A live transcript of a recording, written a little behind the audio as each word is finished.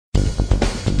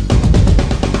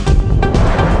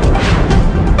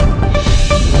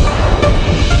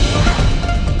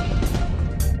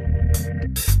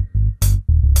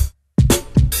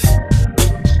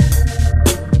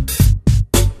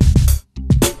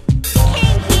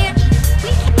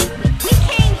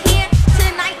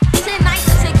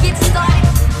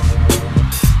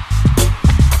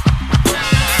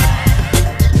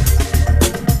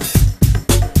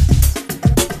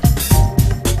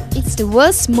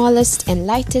world's smallest and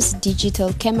lightest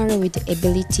digital camera with the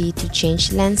ability to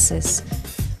change lenses.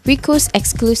 Ricoh's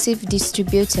exclusive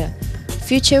distributor,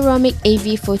 Futuromic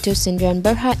AV Photo Sundran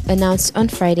Berhad, announced on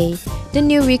Friday the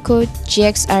new Ricoh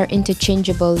GXR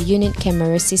interchangeable unit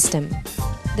camera system.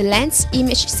 The lens,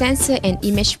 image sensor and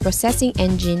image processing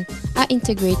engine are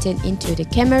integrated into the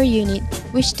camera unit,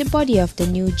 which the body of the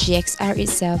new GXR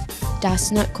itself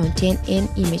does not contain an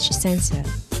image sensor.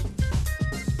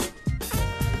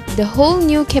 The whole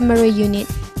new camera unit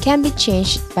can be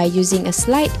changed by using a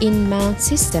slide-in mount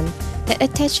system that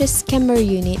attaches camera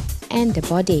unit and the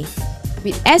body.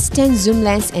 With S10 zoom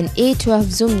lens and A12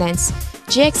 zoom lens,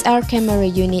 GXR camera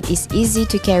unit is easy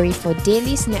to carry for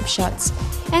daily snapshots,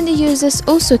 and the users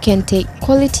also can take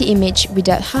quality image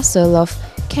without hassle of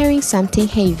carrying something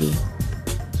heavy.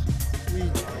 We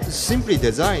simply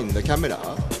designed the camera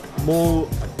more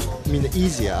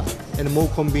easier and more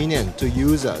convenient to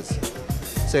users.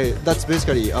 So that's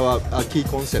basically our key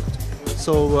concept.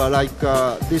 So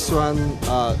this one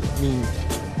means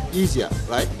easier,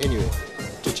 right? Anyway,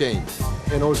 to change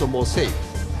and also more safe.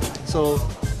 So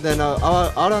then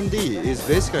our R&D is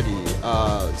basically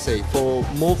for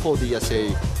the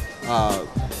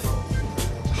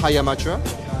higher mature,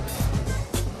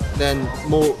 then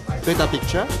more better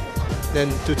picture,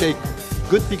 then to take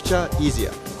good picture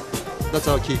easier. That's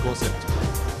our key concept.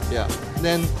 Yeah.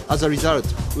 Then as a result,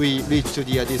 we reach to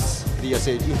this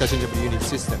interchangeable unit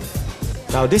system.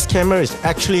 Now this camera is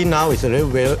actually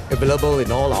available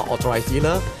in all our authorized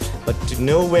dealers. But to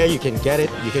know where you can get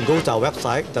it, you can go to our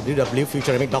website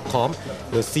www.futuromic.com.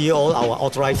 You'll see all our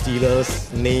authorized dealers'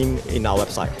 name in our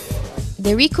website.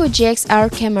 The Ricoh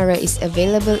GXR camera is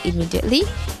available immediately,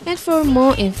 and for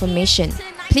more information,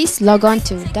 please log on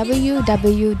to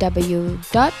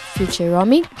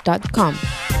www.futuromic.com.